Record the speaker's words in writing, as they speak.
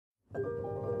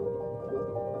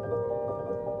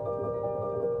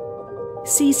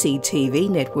CCTV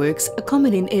networks are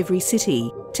common in every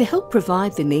city. To help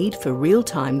provide the need for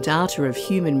real-time data of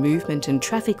human movement and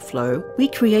traffic flow, we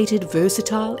created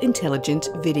Versatile Intelligent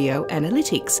Video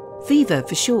Analytics, VIVA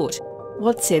for short.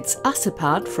 What sets us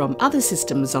apart from other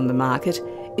systems on the market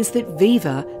is that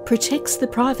VIVA protects the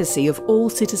privacy of all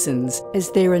citizens,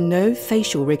 as there are no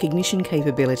facial recognition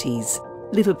capabilities.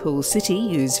 Liverpool City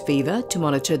use VIVA to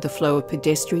monitor the flow of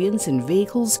pedestrians and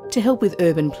vehicles to help with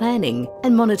urban planning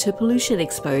and monitor pollution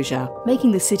exposure,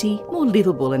 making the city more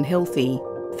livable and healthy.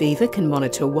 VIVA can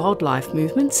monitor wildlife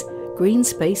movements, green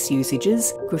space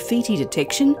usages, graffiti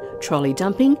detection, trolley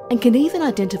dumping, and can even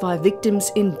identify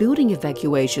victims in building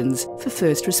evacuations for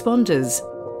first responders.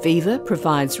 VIVA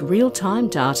provides real-time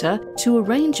data to a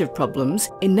range of problems,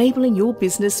 enabling your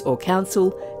business or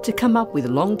council to come up with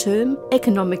long-term,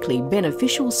 economically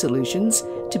beneficial solutions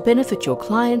to benefit your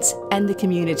clients and the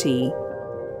community.